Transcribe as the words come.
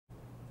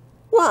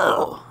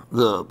Well,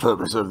 the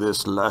purpose of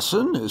this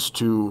lesson is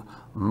to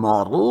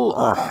model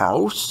a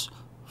house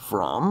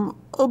from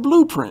a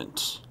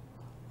blueprint.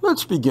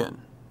 Let's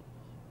begin.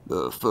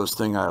 The first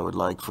thing I would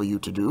like for you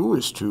to do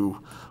is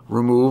to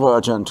remove our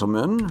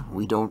gentleman.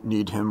 We don't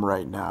need him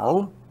right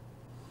now.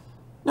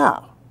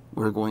 Now,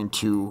 we're going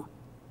to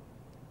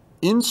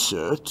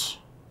insert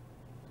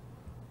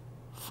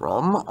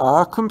from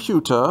our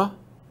computer.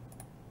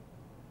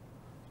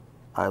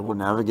 I will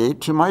navigate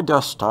to my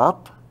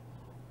desktop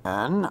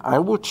and I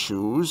will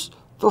choose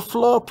the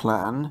floor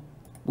plan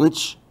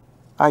which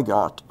I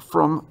got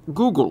from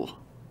Google.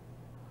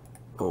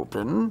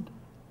 Open.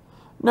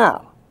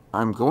 Now,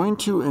 I'm going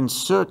to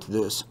insert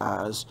this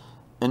as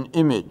an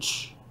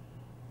image.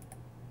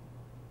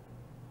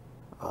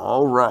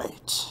 All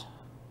right.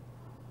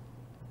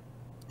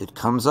 It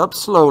comes up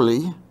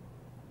slowly.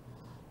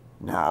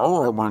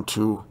 Now I want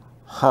to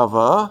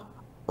hover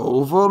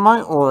over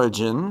my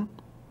origin.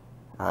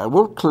 I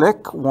will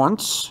click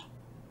once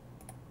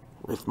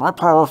with my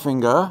power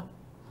finger,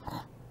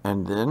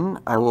 and then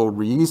I will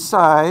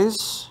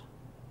resize,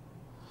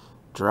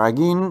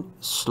 dragging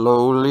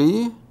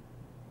slowly,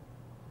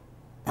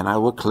 and I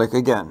will click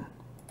again.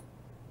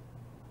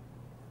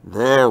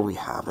 There we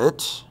have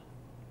it.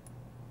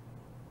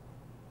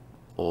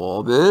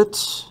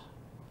 Orbit,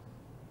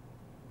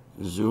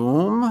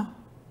 zoom,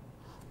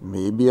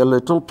 maybe a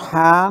little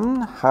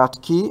pan,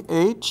 hotkey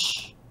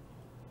H,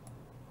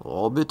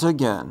 orbit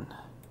again.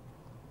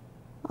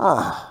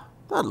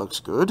 That looks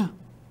good.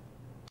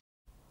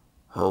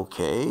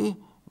 Okay,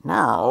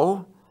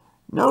 now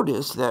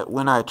notice that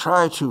when I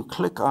try to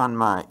click on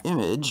my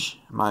image,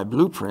 my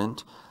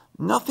blueprint,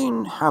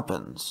 nothing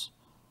happens.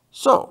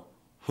 So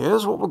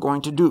here's what we're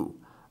going to do.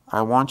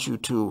 I want you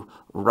to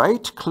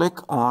right-click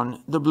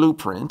on the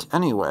blueprint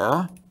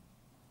anywhere,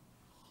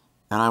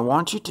 and I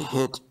want you to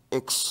hit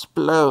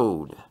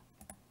explode.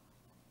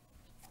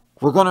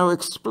 We're going to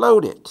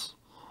explode it.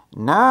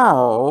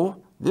 Now,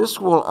 this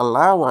will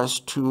allow us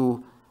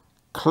to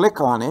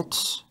click on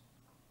it.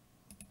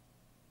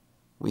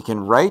 We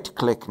can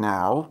right-click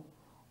now,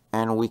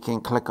 and we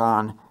can click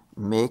on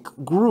Make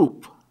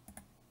Group.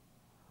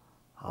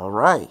 All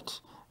right.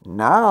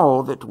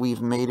 Now that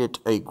we've made it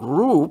a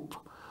group,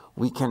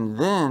 we can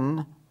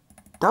then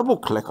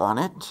double-click on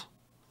it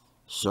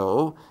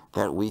so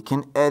that we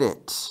can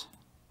edit.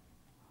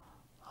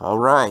 All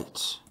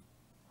right.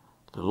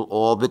 Little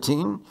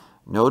orbiting.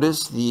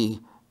 Notice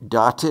the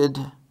dotted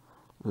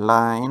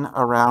line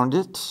around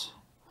it.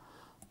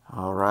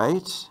 All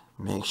right.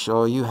 Make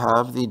sure you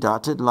have the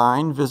dotted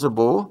line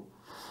visible.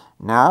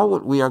 Now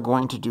what we are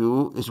going to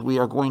do is we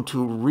are going to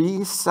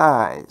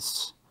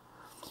resize.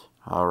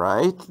 All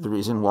right. The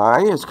reason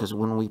why is because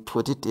when we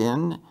put it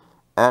in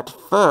at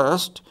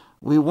first,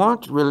 we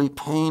weren't really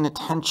paying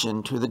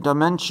attention to the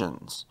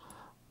dimensions.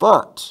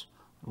 But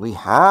we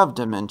have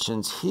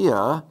dimensions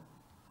here.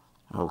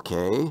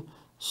 Okay.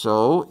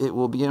 So it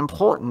will be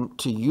important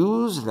to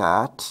use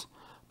that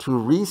to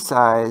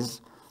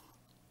resize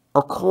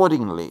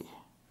accordingly.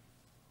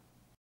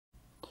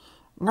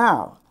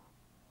 Now,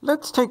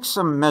 let's take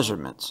some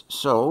measurements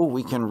so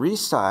we can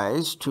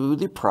resize to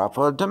the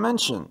proper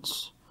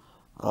dimensions.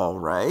 All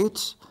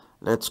right,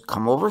 let's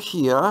come over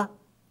here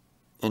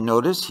and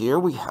notice here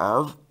we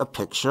have a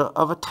picture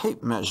of a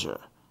tape measure.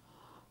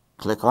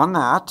 Click on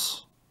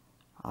that.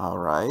 All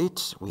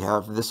right, we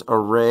have this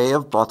array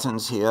of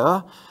buttons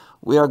here.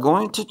 We are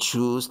going to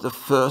choose the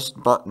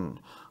first button,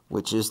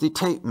 which is the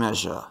tape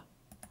measure.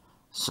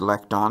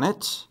 Select on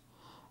it.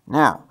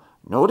 Now,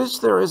 notice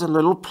there is a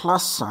little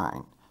plus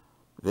sign.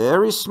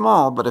 Very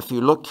small, but if you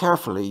look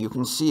carefully, you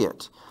can see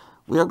it.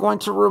 We are going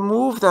to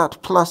remove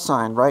that plus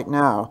sign right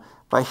now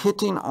by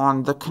hitting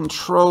on the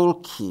Control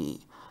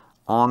key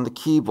on the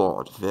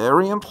keyboard.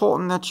 Very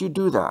important that you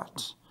do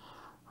that.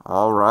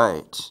 All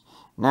right.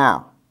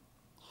 Now,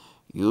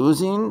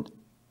 using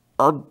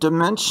a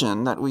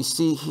dimension that we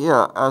see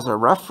here as a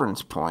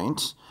reference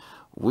point,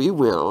 we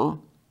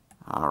will,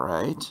 all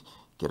right,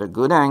 get a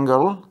good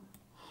angle.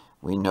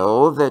 We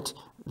know that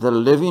the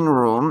living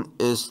room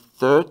is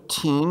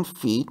 13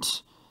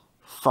 feet,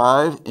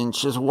 5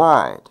 inches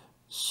wide.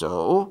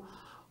 So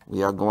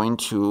we are going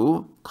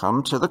to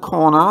come to the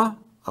corner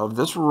of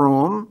this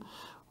room.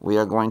 We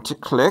are going to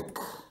click.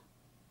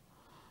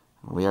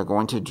 We are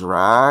going to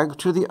drag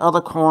to the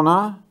other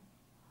corner.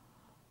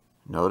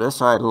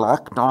 Notice I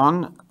locked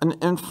on an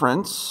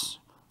inference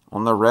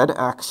on the red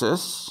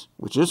axis,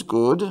 which is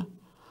good.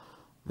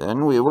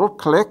 Then we will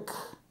click.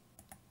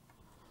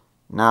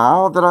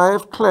 Now that I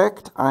have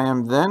clicked, I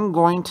am then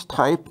going to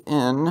type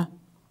in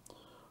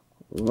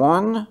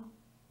 1,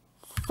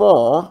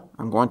 4.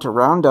 I'm going to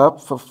round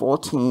up for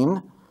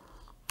 14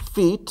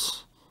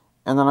 feet,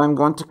 and then I'm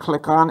going to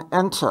click on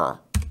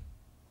Enter.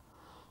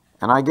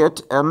 And I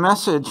get a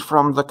message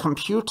from the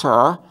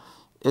computer.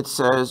 It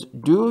says,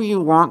 do you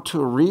want to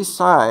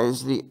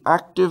resize the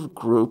active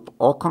group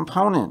or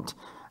component?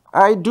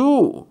 I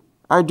do.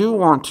 I do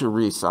want to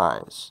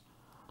resize.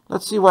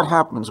 Let's see what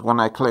happens when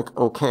I click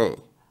OK.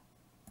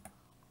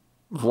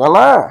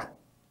 Voila!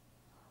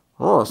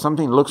 Oh,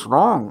 something looks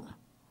wrong.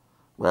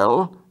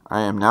 Well,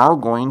 I am now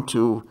going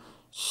to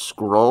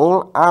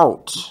scroll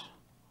out.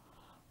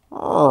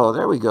 Oh,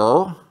 there we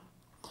go.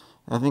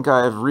 I think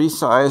I have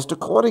resized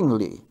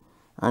accordingly.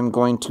 I'm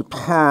going to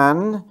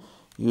pan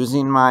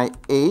using my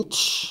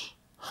H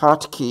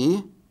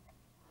hotkey.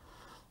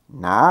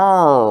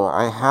 Now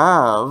I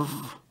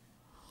have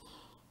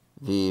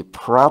the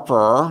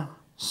proper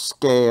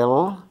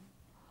scale,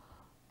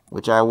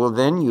 which I will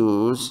then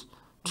use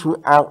to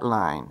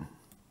outline.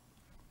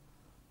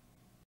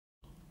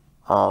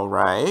 All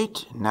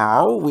right,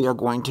 now we are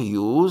going to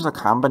use a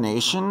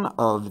combination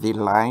of the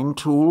line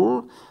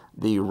tool,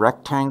 the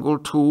rectangle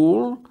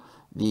tool,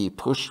 the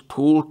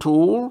push-pull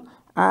tool,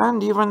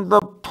 and even the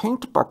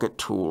paint bucket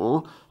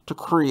tool to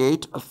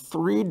create a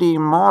 3D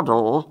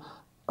model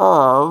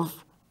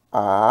of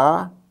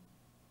a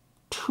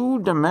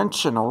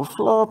two-dimensional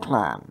floor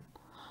plan.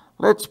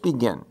 Let's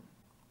begin.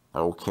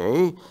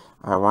 Okay,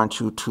 I want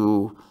you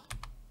to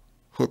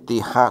hit the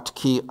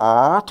hotkey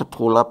R to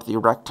pull up the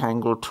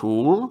rectangle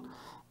tool,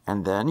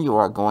 and then you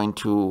are going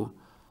to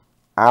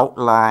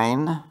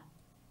outline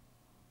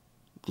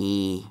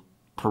the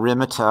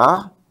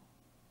perimeter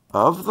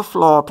of the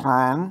floor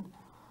plan.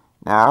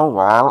 Now,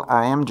 while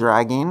I am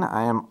dragging,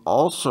 I am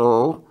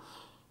also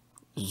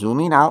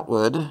zooming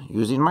outward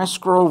using my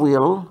scroll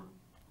wheel.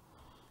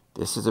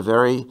 This is a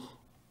very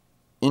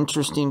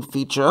interesting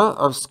feature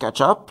of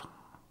SketchUp.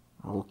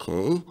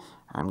 Okay,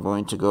 I'm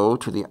going to go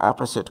to the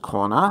opposite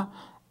corner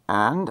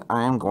and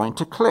I am going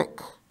to click.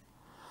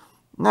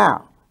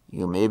 Now,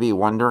 you may be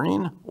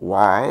wondering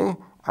why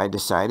I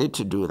decided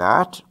to do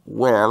that.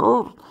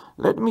 Well,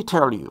 let me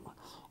tell you.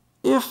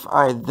 If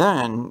I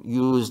then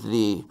use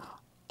the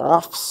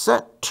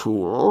offset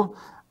tool,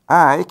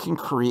 I can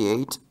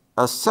create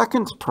a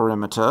second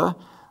perimeter,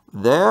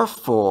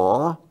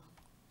 therefore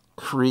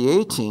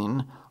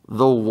creating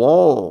the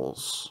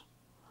walls.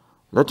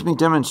 Let me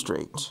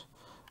demonstrate.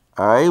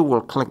 I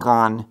will click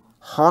on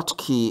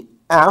hotkey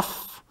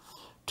F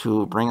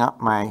to bring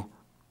up my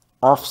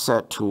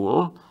offset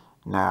tool.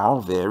 Now,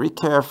 very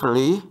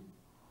carefully,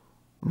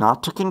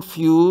 not to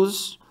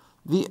confuse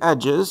the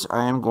edges,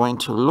 I am going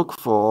to look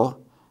for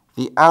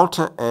the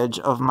outer edge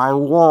of my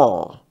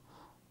wall.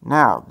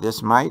 Now,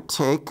 this might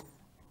take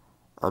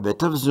a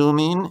bit of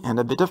zooming and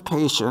a bit of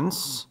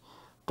patience,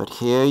 but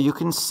here you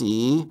can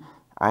see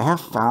I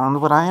have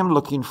found what I am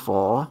looking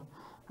for.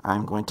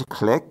 I'm going to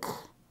click,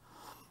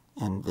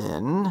 and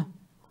then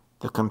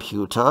the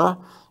computer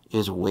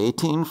is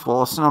waiting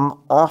for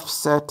some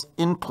offset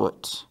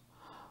input.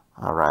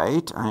 All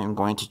right, I am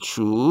going to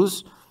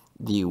choose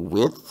the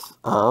width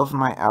of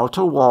my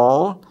outer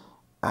wall,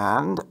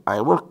 and I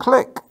will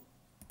click.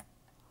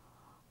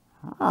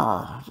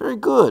 Very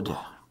good.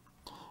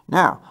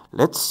 Now,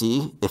 let's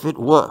see if it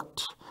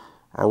worked.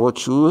 I will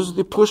choose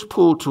the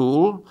push-pull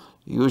tool.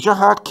 Use your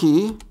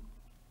hotkey.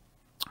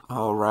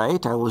 All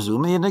right, I will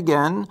zoom in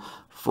again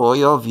for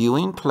your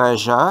viewing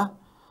pleasure,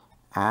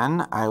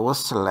 and I will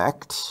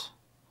select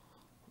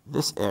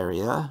this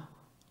area,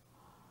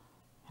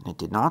 and it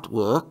did not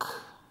work.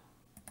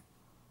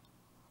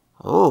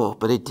 Oh,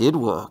 but it did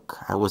work.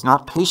 I was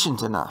not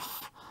patient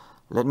enough.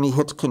 Let me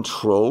hit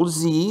Control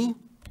Z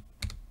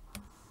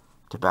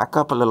to back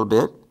up a little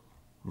bit.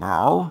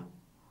 Now,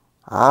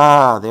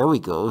 there we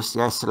go.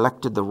 See, I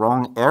selected the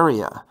wrong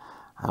area.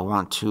 I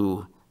want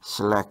to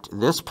select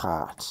this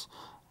part.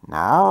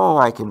 Now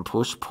I can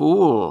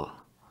push-pull.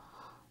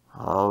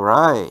 All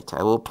right,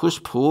 I will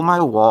push-pull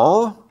my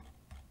wall.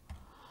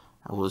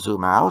 I will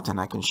zoom out and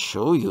I can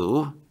show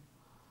you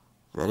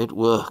that it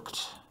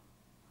worked.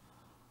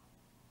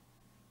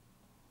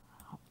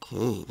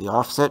 Okay, the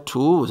offset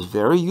tool was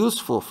very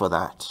useful for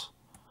that.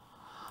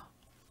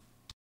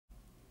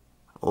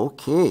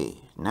 Okay,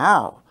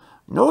 now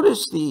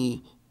notice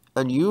the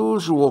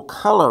unusual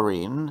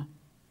coloring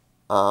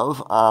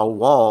of our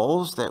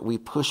walls that we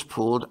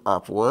push-pulled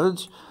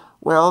upwards.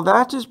 Well,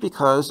 that is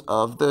because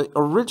of the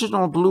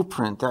original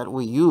blueprint that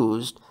we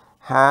used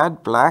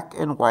had black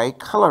and white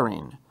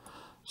coloring.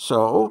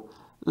 So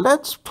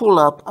let's pull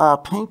up our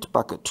paint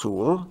bucket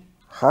tool,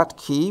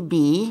 hotkey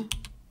B.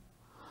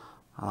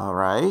 All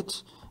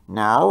right,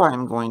 now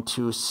I'm going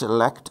to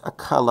select a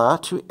color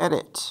to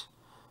edit.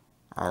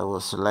 I will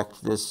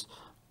select this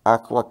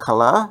aqua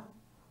color.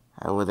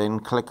 I will then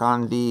click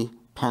on the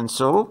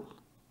pencil.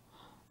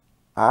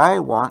 I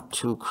want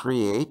to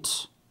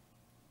create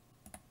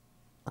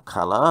a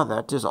color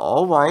that is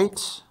all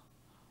white.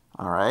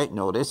 All right,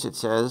 notice it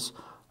says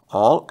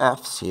all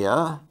F's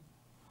here.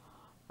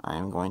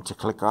 I'm going to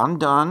click on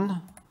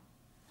Done.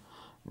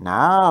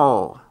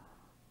 Now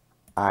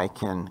I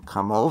can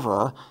come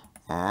over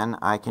and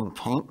I can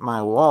paint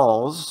my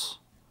walls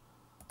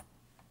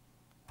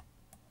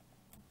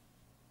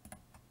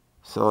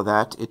so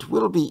that it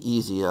will be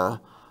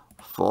easier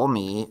for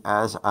me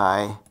as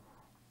I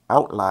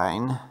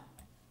outline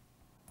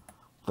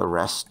the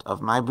rest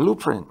of my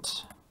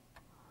blueprint.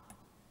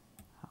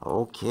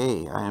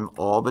 Okay, I am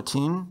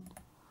orbiting.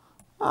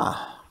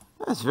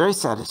 That's very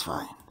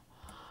satisfying.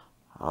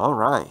 All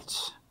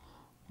right,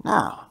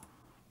 now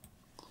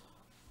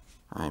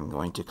I'm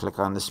going to click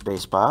on the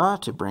spacebar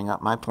to bring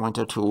up my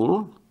pointer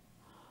tool.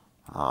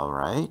 All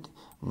right,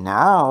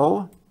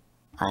 now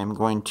I'm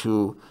going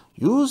to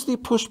use the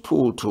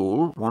push-pull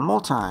tool one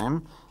more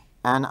time,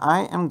 and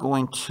I am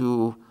going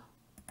to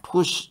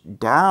push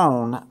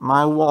down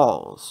my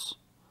walls.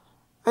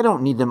 I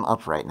don't need them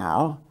up right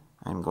now.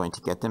 I'm going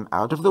to get them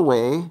out of the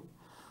way.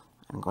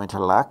 I'm going to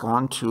lock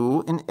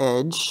onto an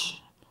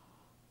edge.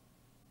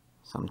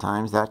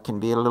 Sometimes that can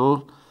be a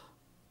little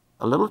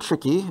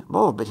tricky.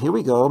 Oh, but here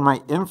we go.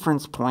 My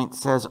inference point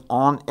says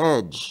on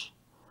edge.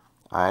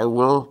 I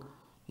will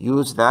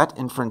use that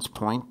inference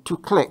point to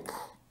click.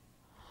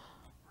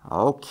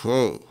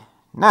 Okay,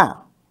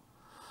 now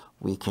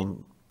we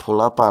can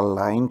pull up our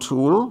line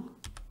tool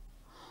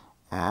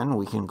and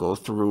we can go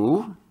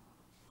through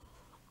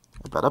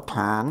a better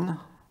pan.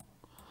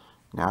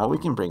 Now we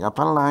can bring up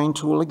our line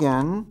tool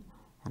again,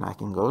 and I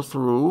can go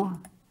through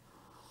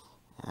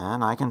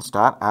and I can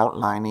start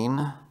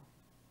outlining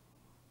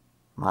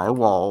my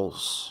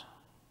walls.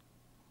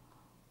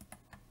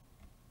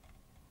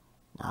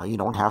 Now you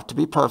don't have to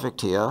be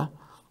perfect here,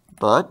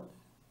 but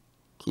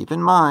keep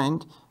in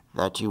mind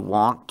that you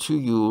want to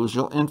use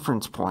your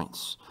inference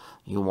points.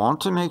 You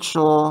want to make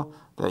sure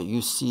that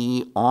you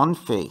see on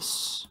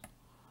face.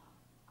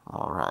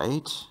 All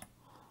right.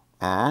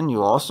 And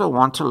you also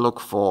want to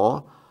look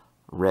for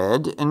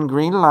red and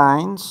green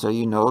lines so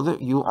you know that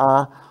you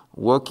are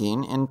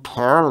working in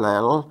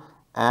parallel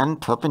and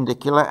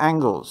perpendicular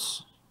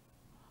angles.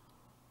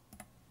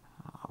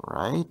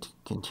 All right,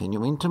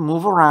 continuing to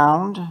move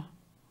around.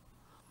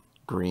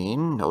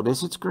 Green,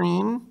 notice it's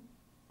green.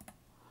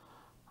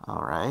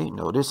 All right,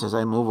 notice as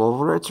I move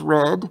over it's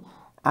red.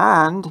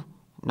 And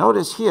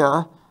notice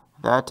here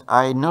that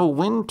I know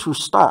when to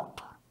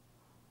stop.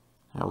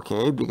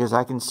 Okay, because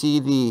I can see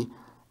the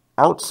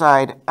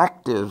outside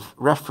active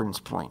reference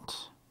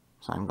point.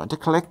 So I'm going to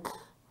click.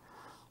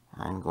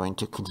 I'm going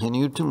to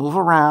continue to move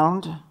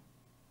around.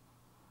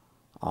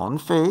 On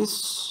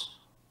face.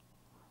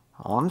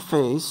 On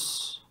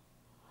face.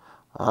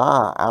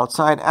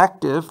 Outside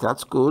active,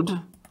 that's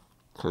good.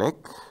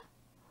 Click.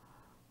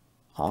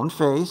 On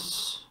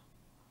face.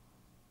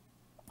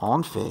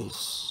 On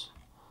face.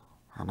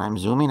 And I'm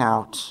zooming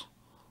out.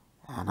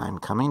 And I'm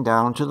coming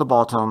down to the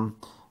bottom.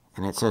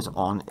 And it says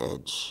on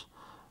edge.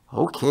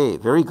 Okay,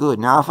 very good.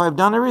 Now if I've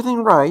done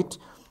everything right,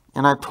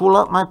 and I pull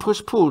up my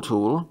push-pull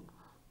tool,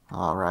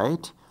 all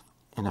right,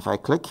 and if I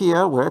click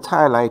here where it's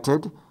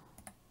highlighted,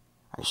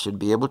 I should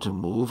be able to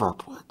move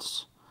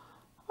upwards.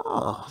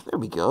 Oh, there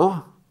we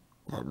go.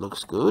 That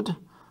looks good.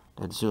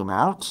 Let's zoom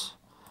out.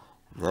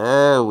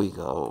 There we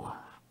go.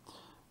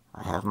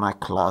 I have my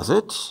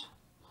closet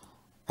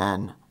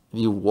and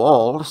the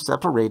wall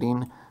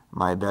separating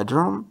my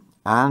bedroom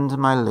and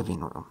my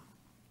living room.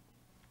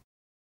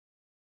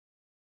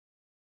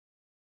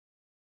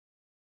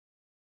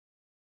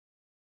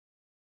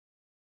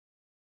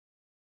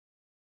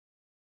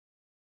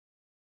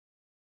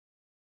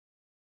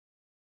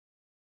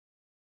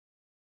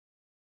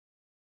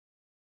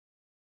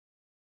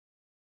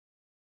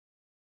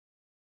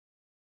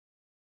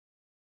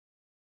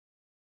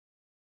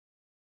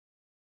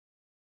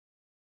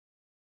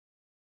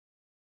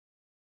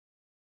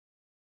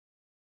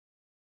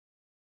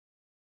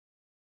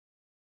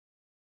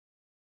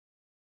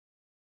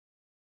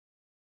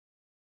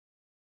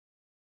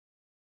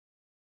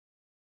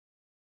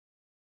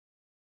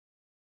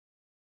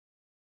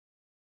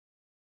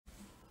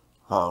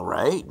 All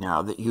right,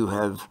 now that you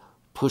have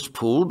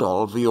push-pulled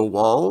all of your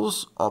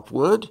walls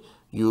upward,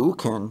 you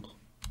can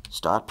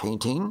start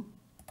painting.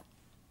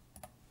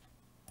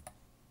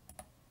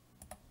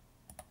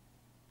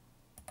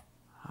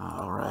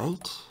 All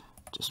right,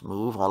 just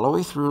move all the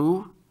way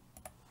through.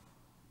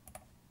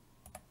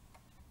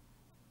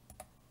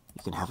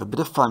 You can have a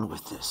bit of fun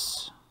with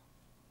this.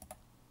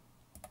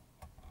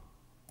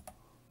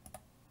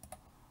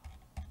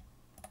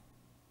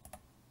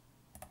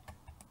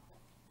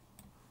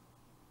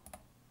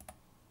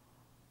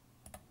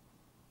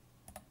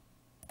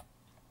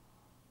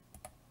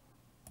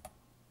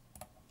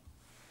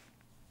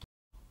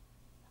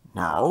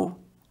 Now,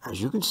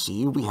 as you can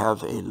see, we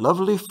have a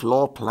lovely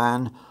floor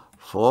plan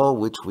for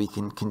which we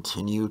can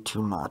continue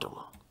to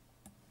model.